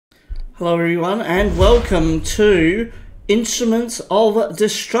Hello everyone and welcome to Instruments of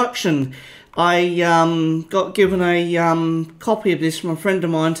Destruction. I got given a copy of this from a friend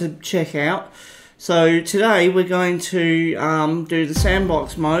of mine to check out. So today we're going to do the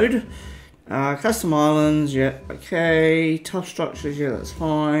sandbox mode. Custom islands, yeah, okay. Tough structures, yeah, that's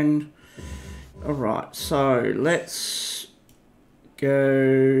fine. Alright, so let's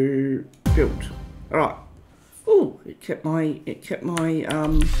go build. Alright. Ooh, it kept my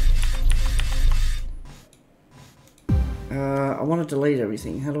I want to delete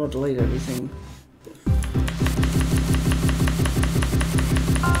everything. How do I delete everything?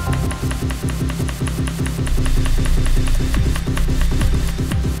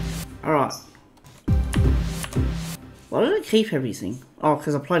 Alright. Why did I keep everything? Oh,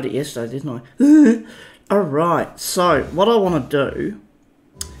 because I played it yesterday, didn't I? Alright, so what I want to do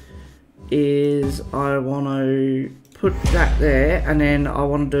is I want to put that there, and then I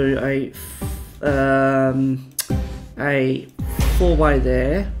want to do a four-way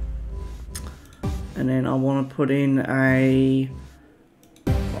there, and then I want to put in a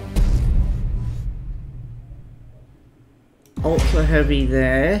ultra heavy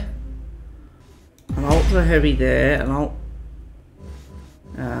there, an ultra heavy there, and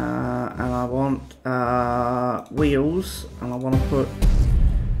I want wheels, and I want to put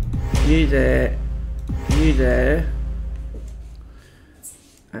you there,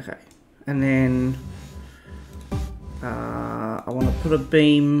 okay, and then I want to put a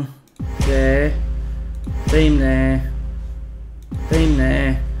beam there, beam there, beam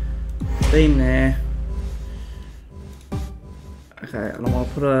there, beam there. Okay, and I want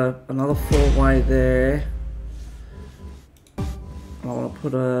to put another four-way there. I want to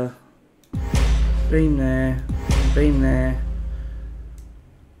put a beam there, beam there.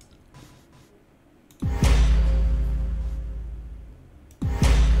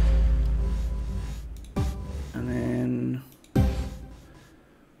 And then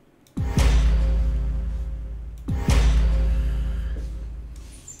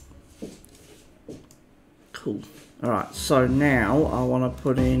cool. Alright, so now I want to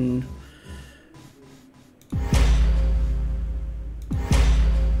put in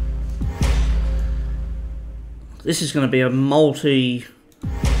this is going to be a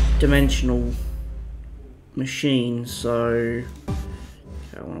multi-dimensional machine, so okay,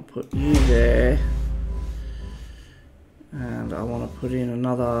 I want to put you there, and I want to put in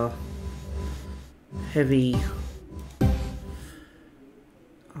another heavy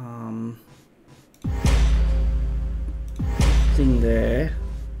thing there.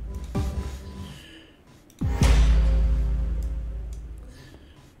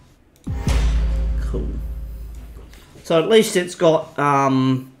 Cool. So at least it's got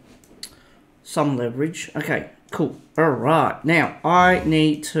some leverage. Okay, cool. Alright, now I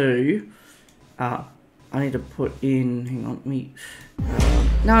need to put in, hang on, me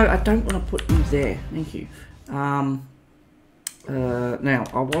no, I don't want to put you there, thank you. Now what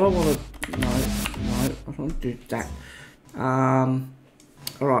I want to, no, I don't want to do that.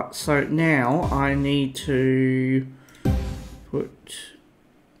 Alright, so now I need to put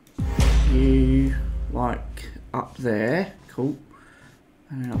you like up there, cool,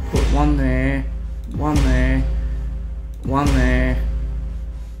 and then I'll put one there, one there, one there.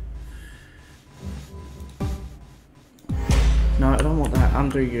 No, I don't want that,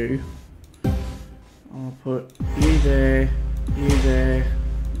 undo you. I'll put you there, you there,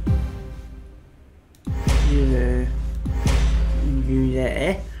 you there, and you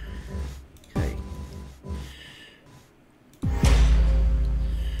there. Okay.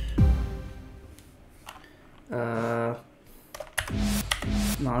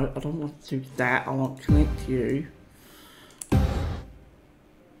 No, I don't want to do that, I want to connect you.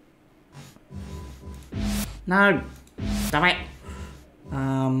 No! Damn it!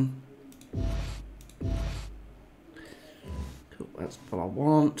 Cool, that's what I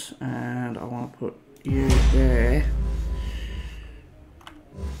want, and I want to put you there.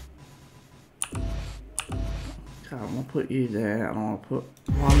 Okay, I want to put you there, and I want to put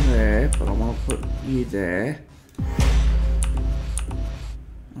one there, but I want to put you there.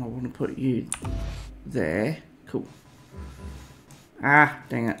 I want to put you there. Cool. Ah,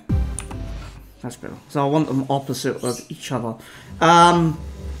 dang it. That's better. So I want them opposite of each other.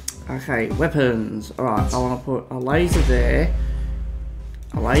 Okay, weapons. Alright, I want to put a laser there,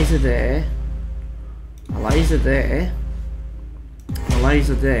 a laser there, a laser there, a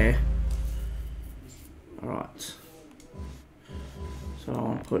laser there. Alright. So I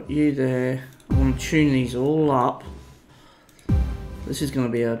want to put you there. I want to tune these all up. This is going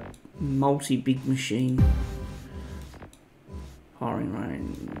to be a multi-big machine. Firing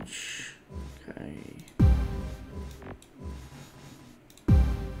range. Okay.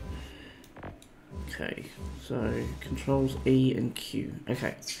 Okay, so controls E and Q.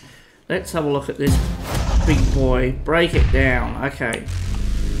 Okay, let's have a look at this big boy. Break it down. Okay.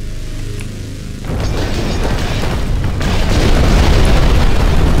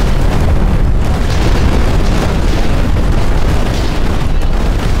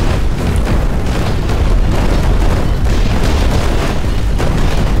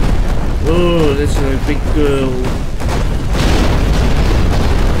 Oh, this is a big girl.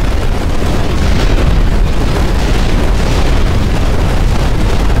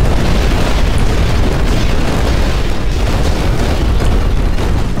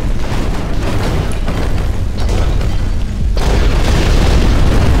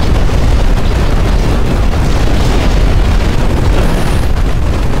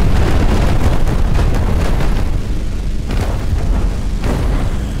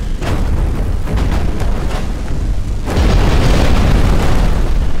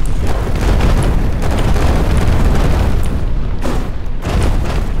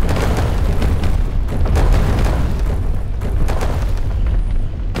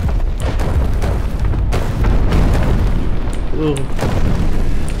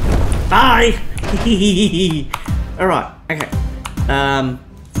 Bye! Alright, okay.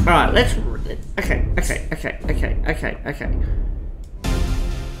 Alright, let's... Okay.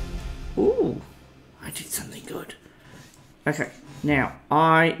 Ooh, I did something good. Okay, now,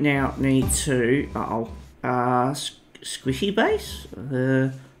 I now need to... squishy base?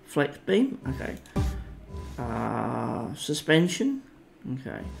 Flex beam? Okay. Suspension?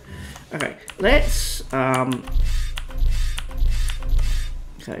 Okay. Okay, let's...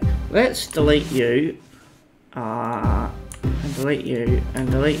 Okay, let's delete you, and delete you, and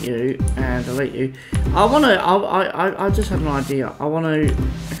delete you, and delete you. I just had an idea. I wanna,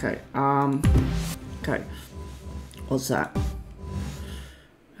 okay, okay, what's that?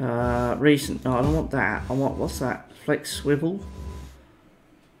 Recent, no, I don't want that. I want, what's that? Flex swivel?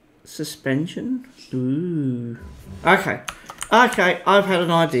 Suspension? Ooh. Okay, okay, I've had an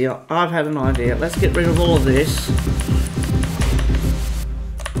idea. Let's get rid of all of this.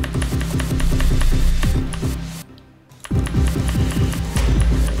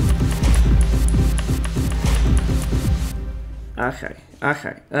 Okay.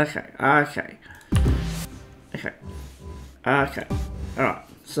 Alright,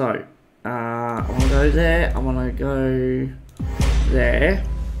 so, I want to go there, I want to go there,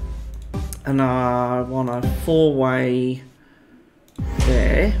 and I want a four-way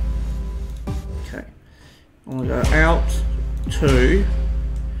there. Okay, I want to go out, 2.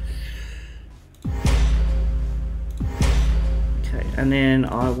 Okay, and then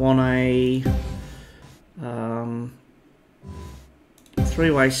I want a,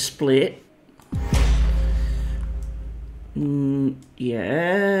 three-way split.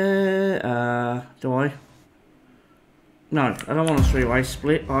 Yeah. Do I? No, I don't want a three-way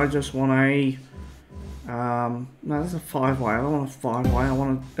split. I just want a. No, that's a five-way. I don't want a five-way. I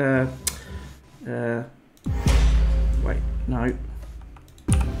want a. Wait, no.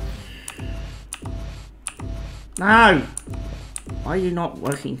 No. Why are you not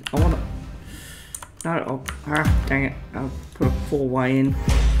working? I want to. No, dang it. I'll put a four-way in.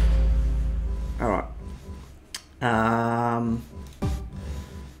 Alright. I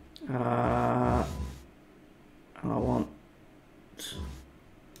want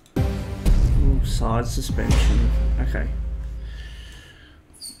side suspension. Okay.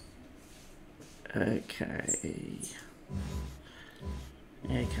 Okay.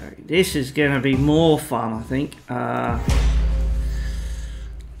 This is gonna be more fun, I think.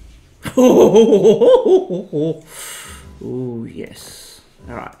 Oh yes.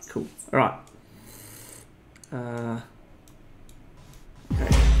 Alright, cool. Alright. Okay.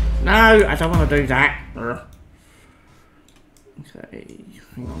 No, I don't want to do that. Okay,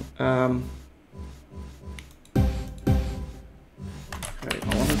 hang on. Okay,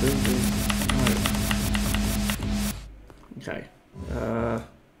 I want to do this. No. Okay.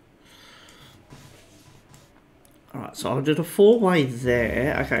 Alright, so I'll do the four-way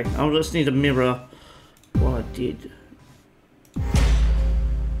there. Okay, I'll just need to mirror what I did.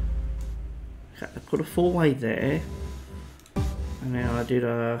 Okay, I put a four-way there. And now I did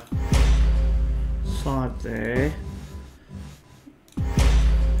a side there.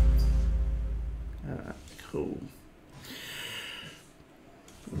 Cool.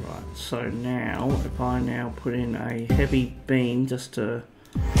 Right, so now, if I now put in a heavy beam just to...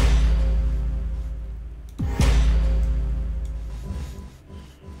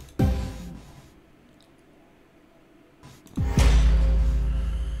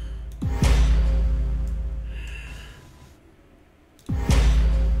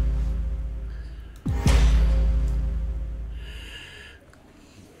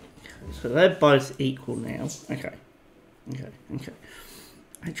 So they're both equal now. Okay.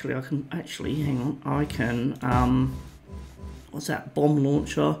 Actually, I can, hang on. I can, what's that? Bomb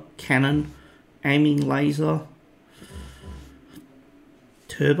launcher, cannon, aiming laser,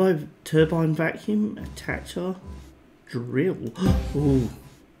 turbine vacuum, attacher, drill. Ooh.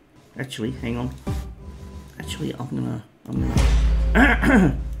 Actually, hang on. Actually, I'm gonna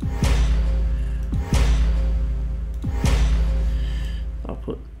I'll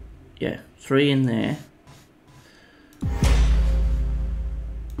put, yeah, 3 in there.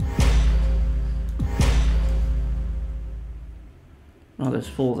 Oh, there's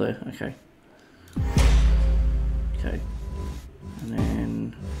 4 there. Okay. Okay. And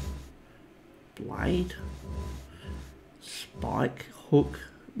then blade, spike, hook,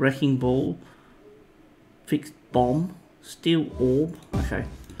 wrecking ball, fixed bomb, steel orb. Okay.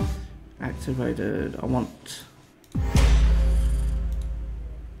 Activated. I want.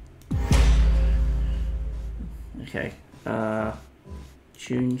 Okay.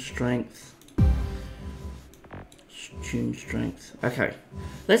 Tune strength. Tune strength. Okay.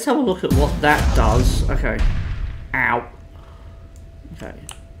 Let's have a look at what that does. Okay. Ow. Okay.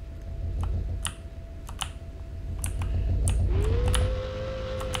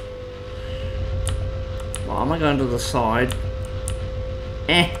 Why am I going to the side?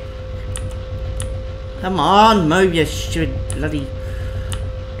 Eh. Come on, move you stupid bloody.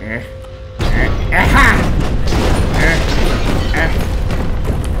 Aha!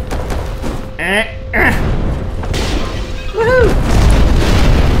 Woohoo!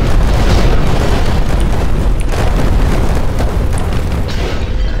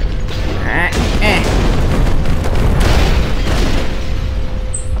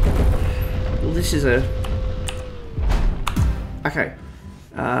 Well, this is a. Okay.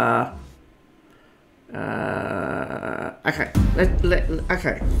 Okay.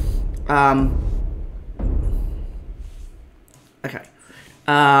 Okay. Okay.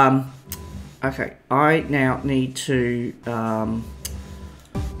 Okay. I now need to.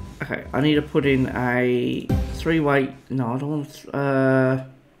 Okay. I need to put in a 3-way. No, I don't want to.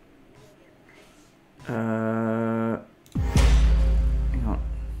 Hang on.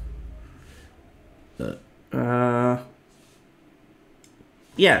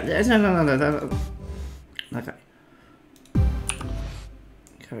 Yeah. No. Okay.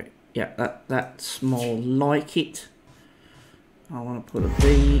 Okay. Yeah. That's more like it. I want to put a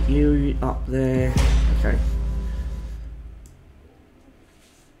BU up there. Okay.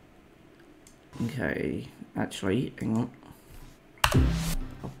 Okay. Actually, hang on.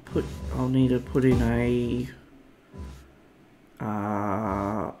 I'll need to put in a.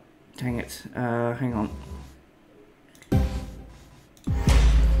 Dang it. Hang on.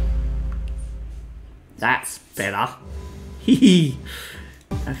 That's better. Hee.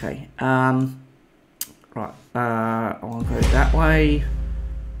 Okay. Right. I want to go that way.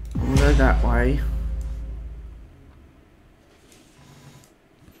 I'm gonna go that way.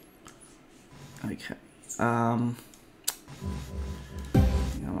 Okay. I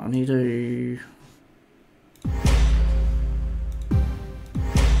need to.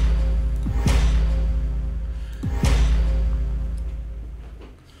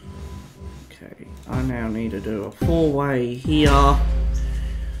 Okay. I now need to do a 4-way here.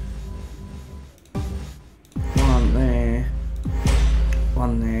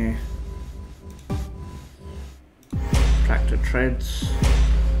 One there. Tractor treads.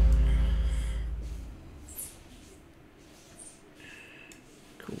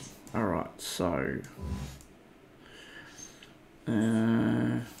 Cool. Alright, so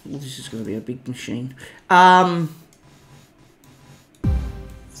well, this is going to be a big machine. Okay,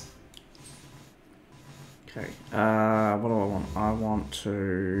 what do I want? I want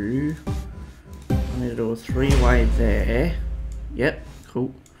to. I need to do a 3-way there. Yep,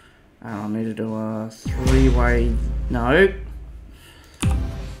 cool. And I need to do a 3-way. No.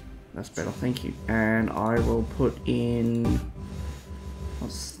 That's better, thank you. And I will put in.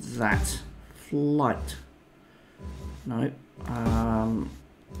 What's that? Flight. No.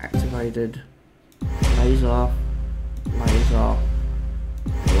 Activated. Laser. Laser.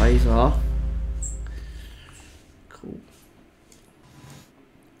 Laser. Cool.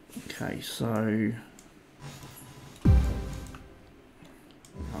 Okay, so.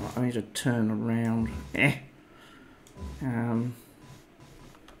 I need to turn around.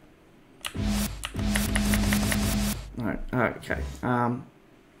 Right, okay.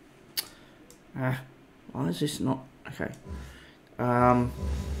 Why is this not okay?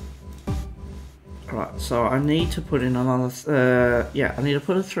 Right, so I need to put in another yeah, I need to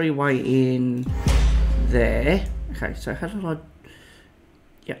put a 3-way in there. Okay, so how did I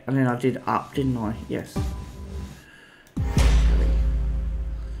Yeah, and then I did up, didn't I? Yes.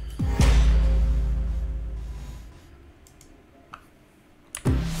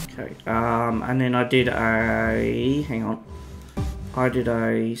 Okay, and then I did a, hang on, I did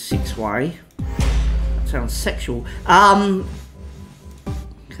a 6-way. That sounds sexual.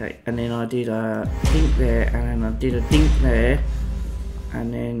 Okay, and then I did a dink there, and then I did a dink there,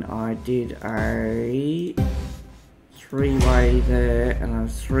 and then I did a 3-way there, and a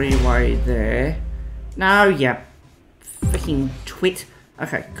 3-way there. No, yeah, freaking twit.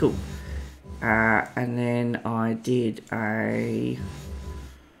 Okay, cool. And then I did a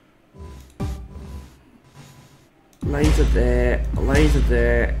laser there, a laser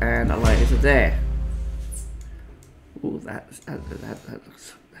there, and a laser there. Ooh, that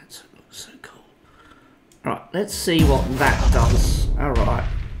looks so cool. Alright, let's see what that does. Alright.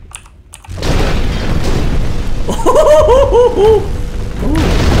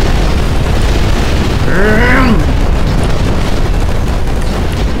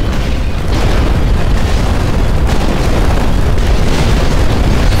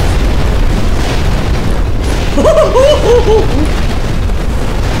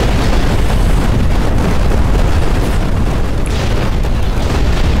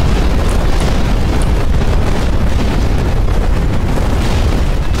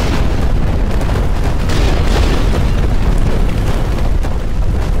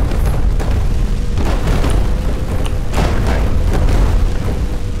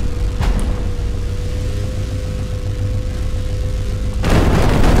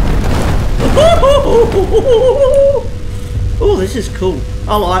 Oh, this is cool.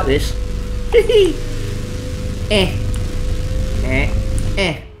 I like this.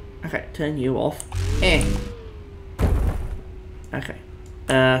 Okay, turn you off. Okay.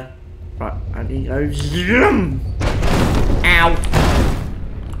 Right, I need to go zoom. Ow.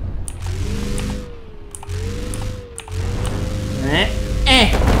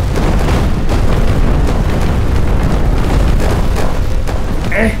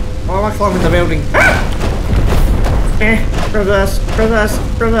 Why am I climbing the building? Reverse, reverse,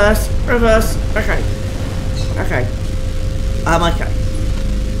 reverse, reverse. Okay. Okay. Okay.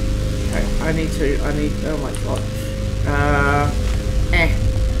 Okay, I need, oh my god.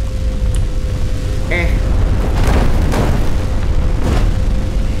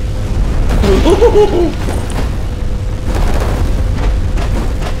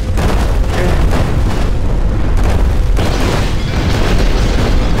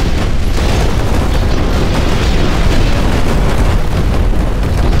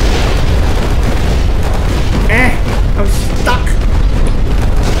 I'm stuck.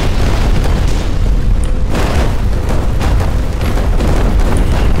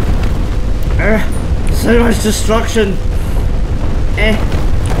 So much destruction.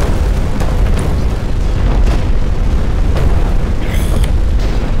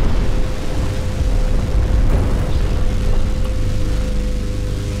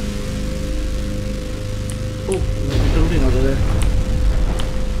 Oh, there's a building over there.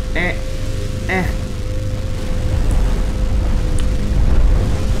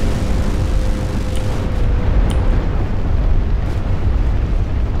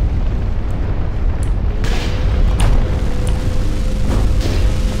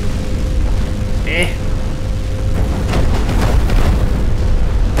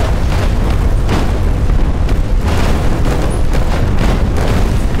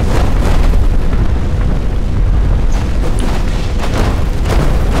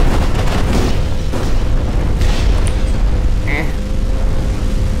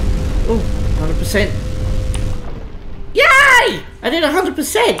 Oh, 100%. Yay! I did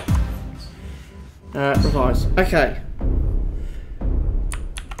 100%! Revise. Okay.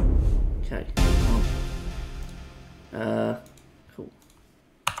 Okay. Cool.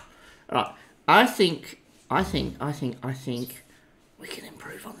 Alright. I think we can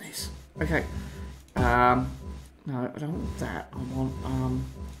improve on this. Okay. No, I don't want that. I want,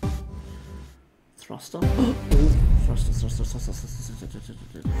 thruster. Oh, thruster.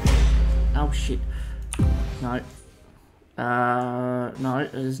 Oh shit. No. No,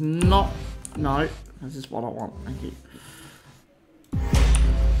 it is not. No, this is what I want. Thank you.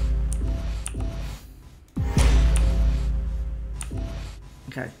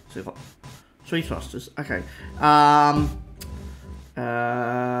 Okay, super. 3 thrusters. Okay. I'm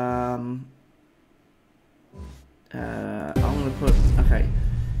gonna put. Okay.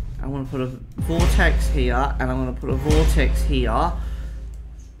 I'm gonna put a vortex here, and I'm gonna put a vortex here.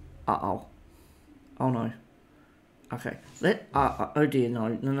 Uh-oh. Oh no. Okay. Oh dear, no.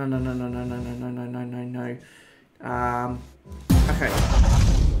 No. Okay.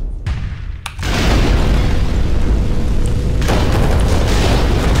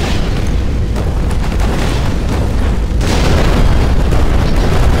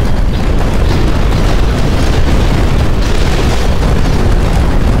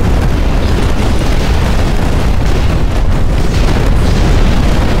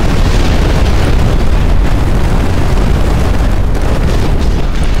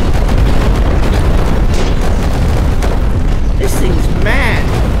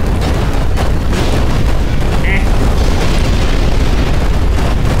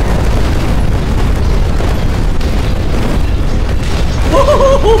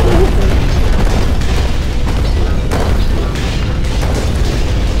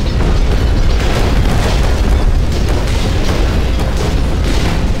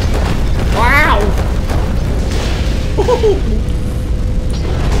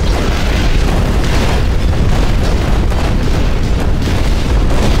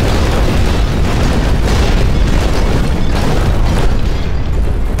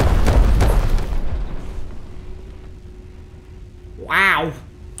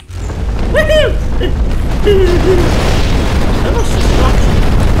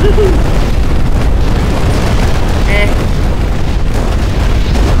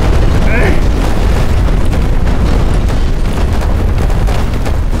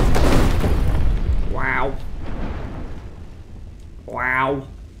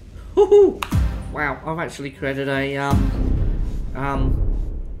 I've actually created a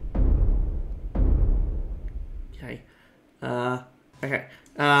okay. Okay.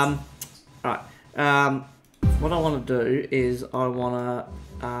 Right. What I want to do is I want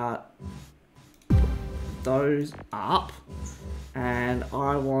to put those up, and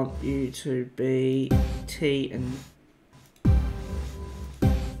I want you to be T and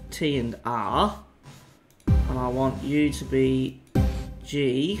R, and I want you to be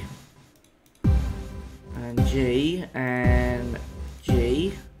G and G and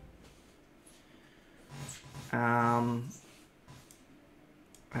G.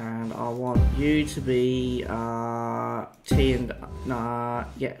 And I want you to be T and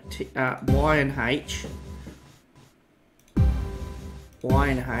Y and H. Y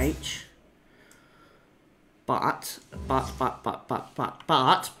and H. But I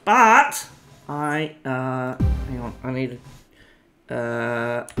hang on, I need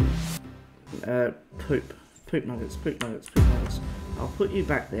poop nuggets. I'll put you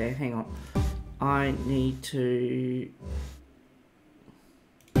back there, hang on. I need to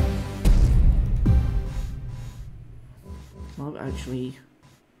I've actually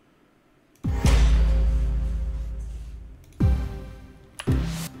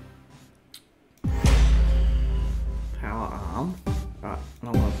power arm. Right, and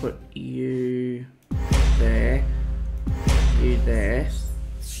I'm gonna put you there, you there.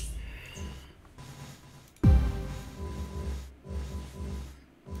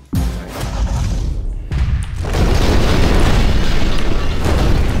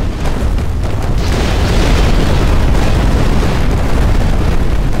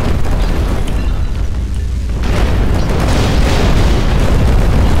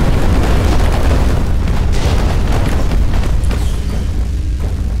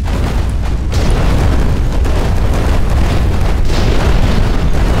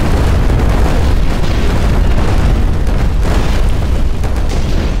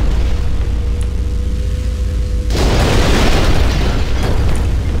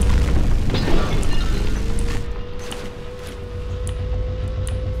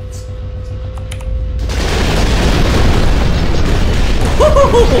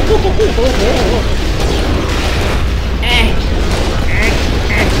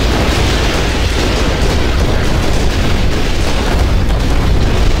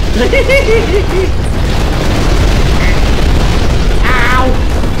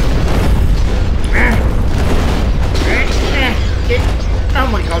 Oh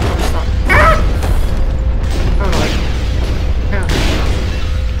my god, I'm stuck.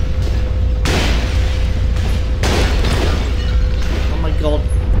 Oh my god,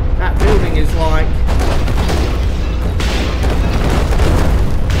 that building is like...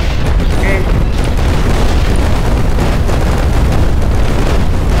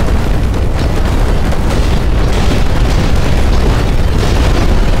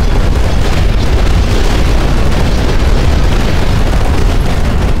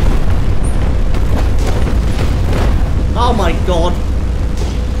 Oh my god!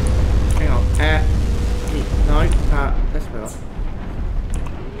 Hang on, no, that's better.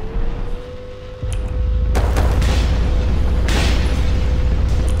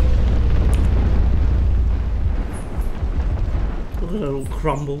 It'll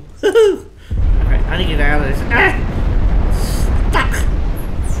crumble. Okay, I need to get out of this. Stuck!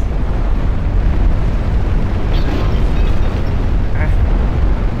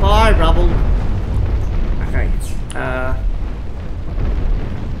 Bye, rubble.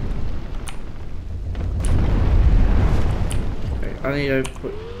 Okay, I need to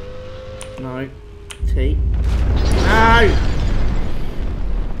put... No. T. No!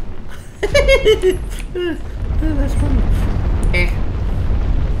 That's funny. Okay.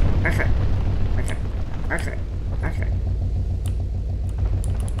 Okay. Okay. Okay. Okay.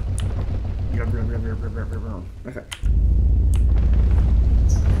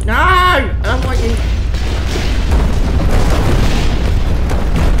 No! I don't want you.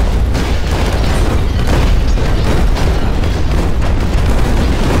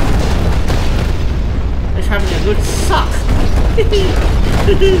 It's having a good suck.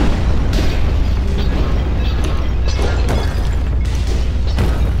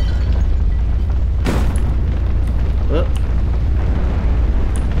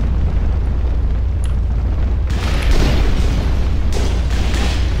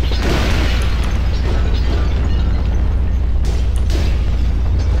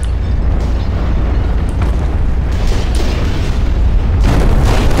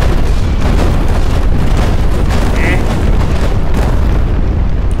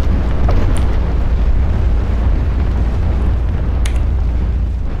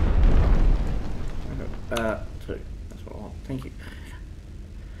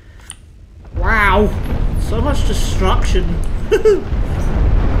 Wow, so much destruction.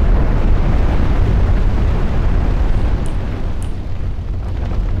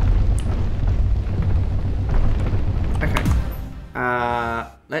 Okay.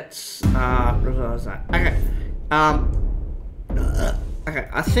 Let's revise that. Okay. Okay,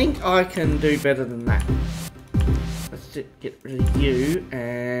 I think I can do better than that. Let's get rid of you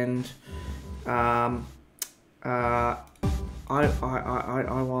and I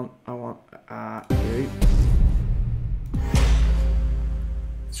want you.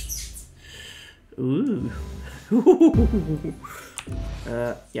 Ooh.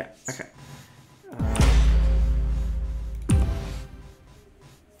 Yeah, okay.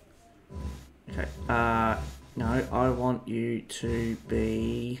 Okay, no, I want you to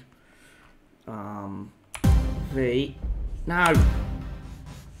be, V, no,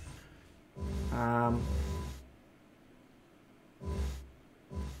 I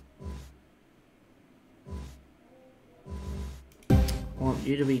want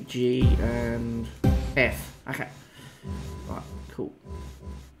you to be G and F, okay, right, cool.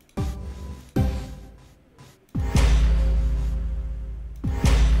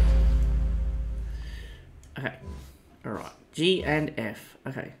 Okay, alright, G and F,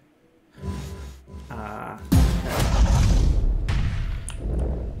 okay.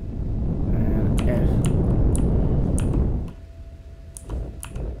 And F.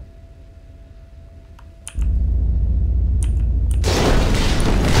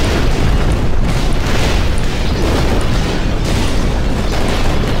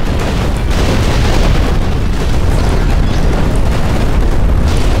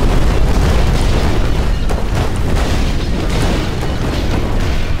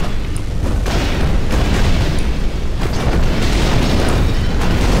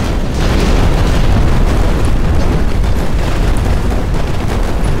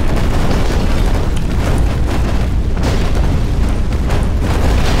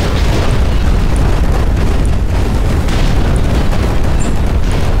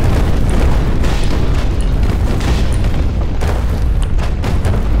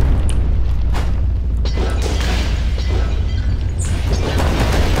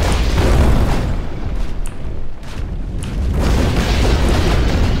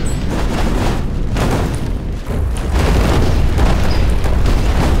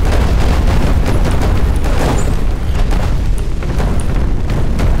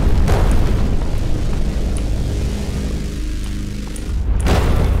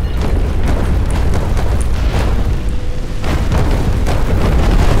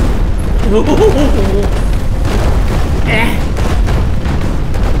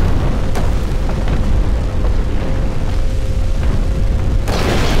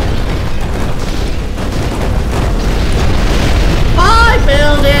 Bye,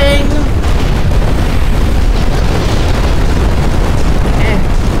 building!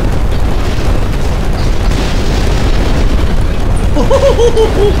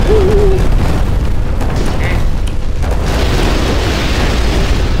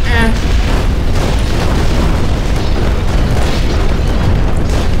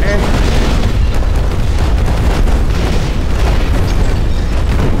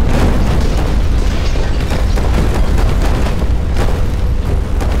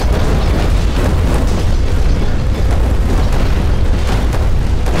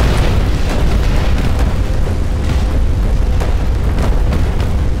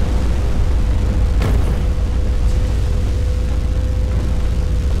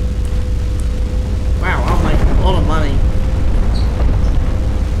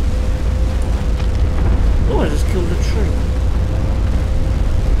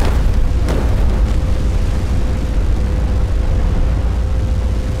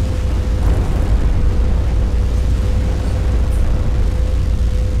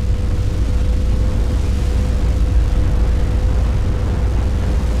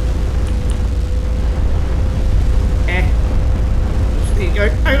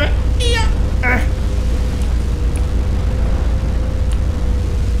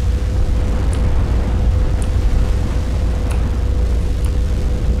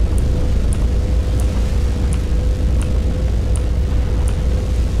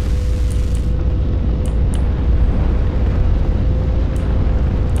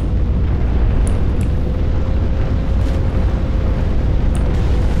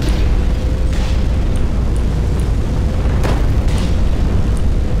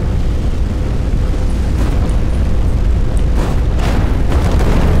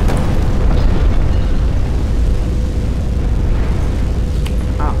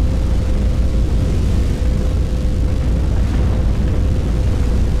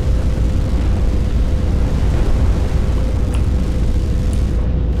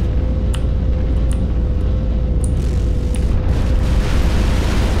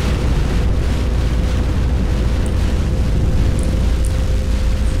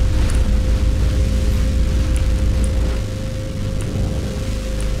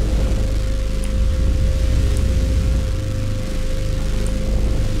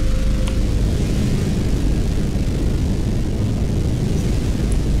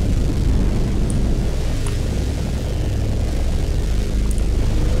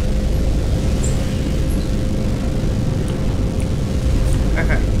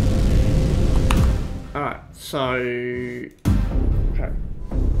 So, okay.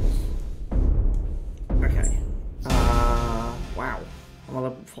 Okay. Wow. I'm on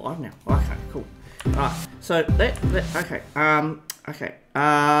level 5 now. Okay, cool. Alright, so okay. Okay.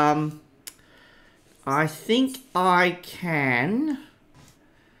 I think I can.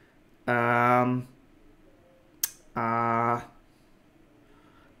 I'm trying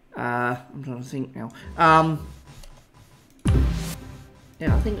to think now.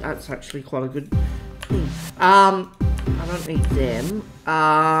 Yeah, I think that's actually quite a good thing. I don't need them.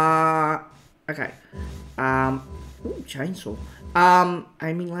 Okay. Ooh, chainsaw.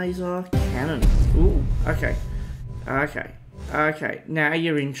 Aiming laser, cannon. Ooh, okay. Okay. Okay. Now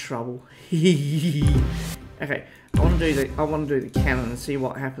you're in trouble. Okay. I want to do the cannon and see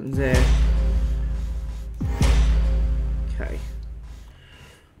what happens there. Okay.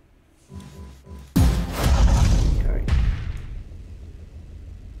 Okay.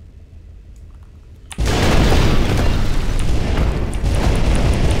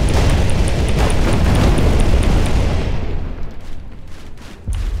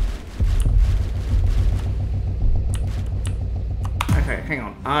 Okay, hang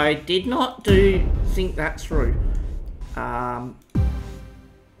on. I did not think that through.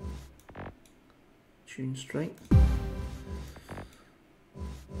 Tune strength.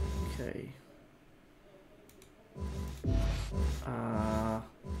 Okay.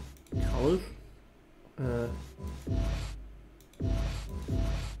 Colors. Okay,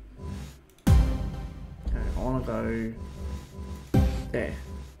 I want to go there.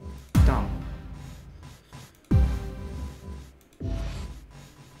 Done.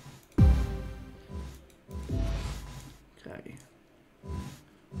 Okay.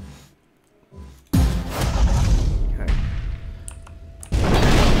 Okay.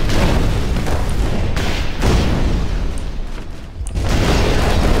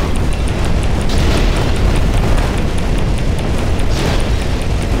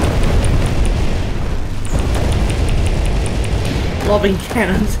 Lobbing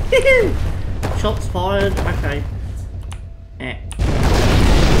cannons. Shots fired. Okay. Eh.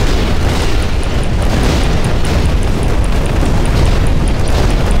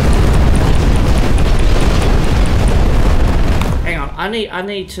 Hang on. I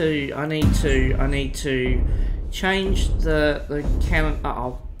need to change the cannon.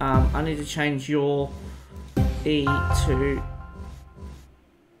 I need to change your E to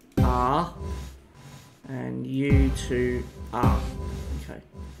R and U to R. Okay.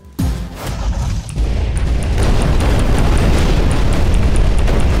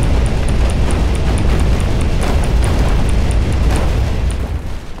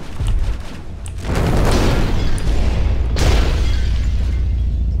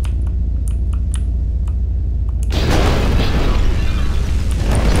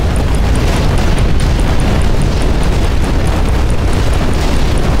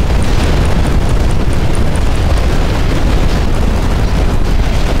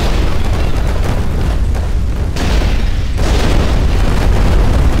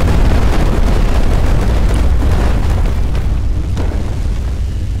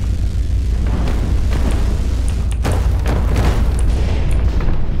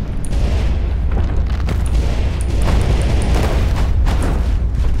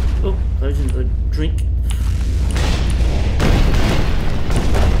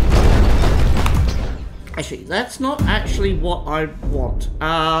 That's not actually what I want.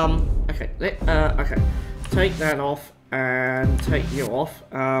 Okay, okay. Take that off and take you off.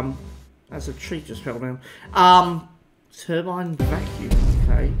 As a tree just fell down. Turbine vacuum,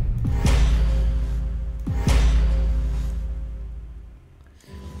 okay.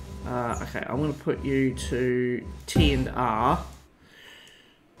 Okay, I'm gonna put you to T and R.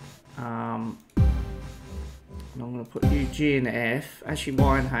 And I'm gonna put you G and F, actually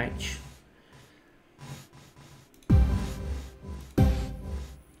Y and H.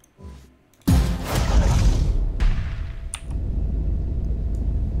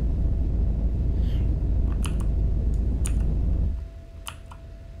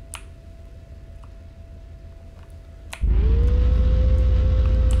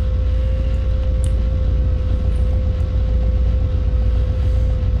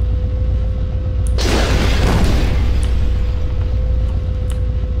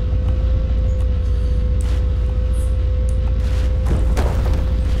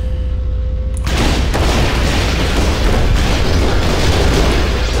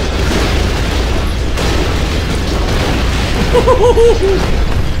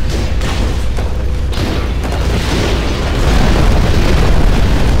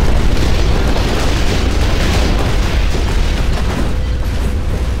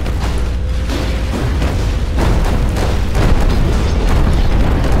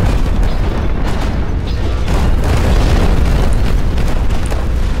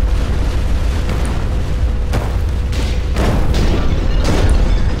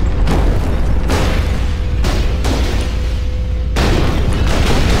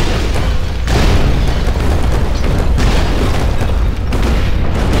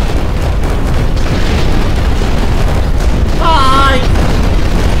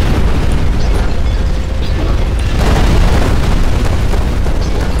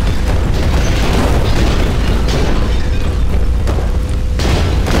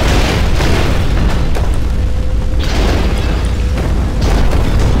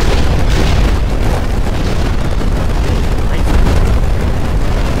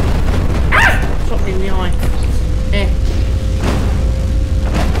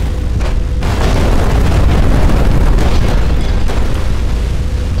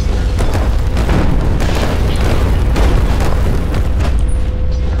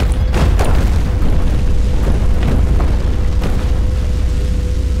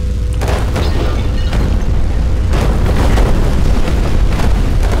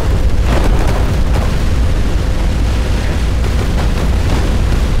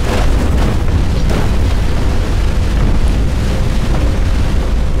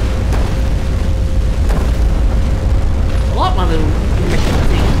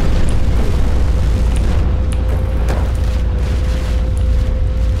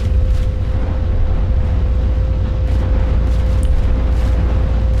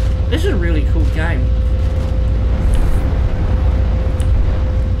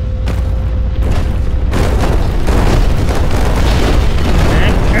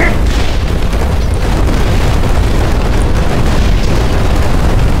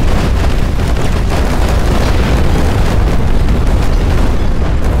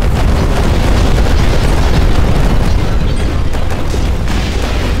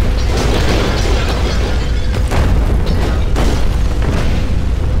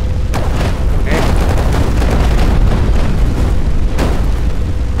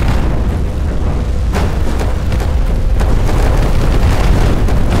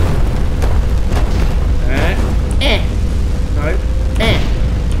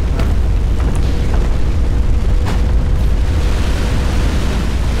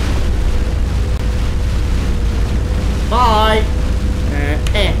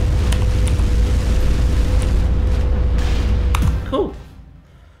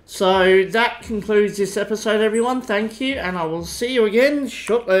 So that concludes this episode, everyone. Thank you, and I will see you again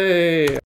shortly.